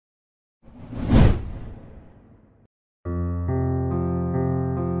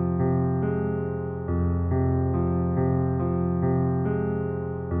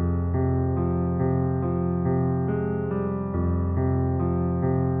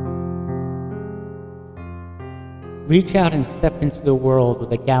Reach out and step into the world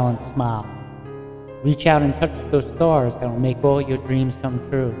with a gallant smile. Reach out and touch those stars that will make all your dreams come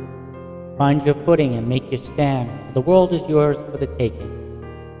true. Find your footing and make your stand, for the world is yours for the taking.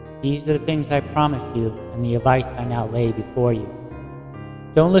 These are the things I promise you and the advice I now lay before you.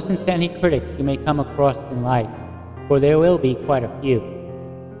 Don't listen to any critics you may come across in life, for there will be quite a few.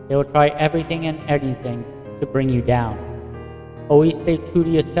 They will try everything and anything to bring you down. Always stay true to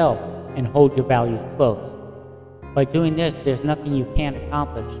yourself and hold your values close. By doing this, there's nothing you can't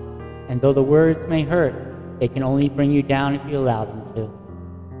accomplish, and though the words may hurt, they can only bring you down if you allow them to.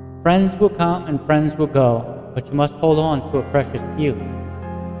 Friends will come and friends will go, but you must hold on to a precious few.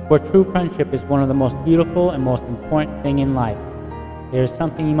 For true friendship is one of the most beautiful and most important things in life. There is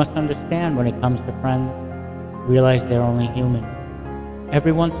something you must understand when it comes to friends. Realize they're only human.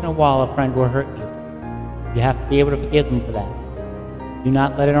 Every once in a while, a friend will hurt you. You have to be able to forgive them for that. Do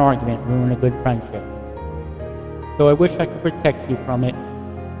not let an argument ruin a good friendship. Though I wish I could protect you from it,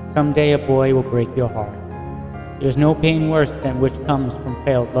 someday a boy will break your heart. There's no pain worse than which comes from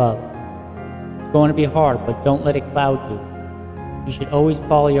failed love. It's going to be hard, but don't let it cloud you. You should always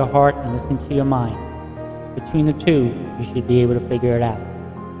follow your heart and listen to your mind. Between the two, you should be able to figure it out.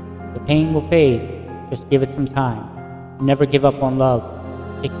 The pain will fade, just give it some time. Never give up on love.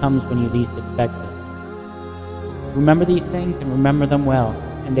 It comes when you least expect it. Remember these things and remember them well,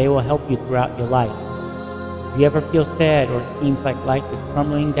 and they will help you throughout your life. If you ever feel sad or it seems like life is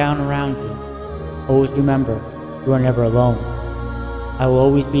crumbling down around you, always remember, you are never alone. I will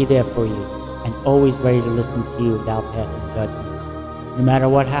always be there for you, and always ready to listen to you without passing judgment. No matter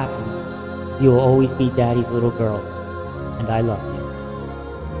what happens, you will always be Daddy's little girl, and I love you.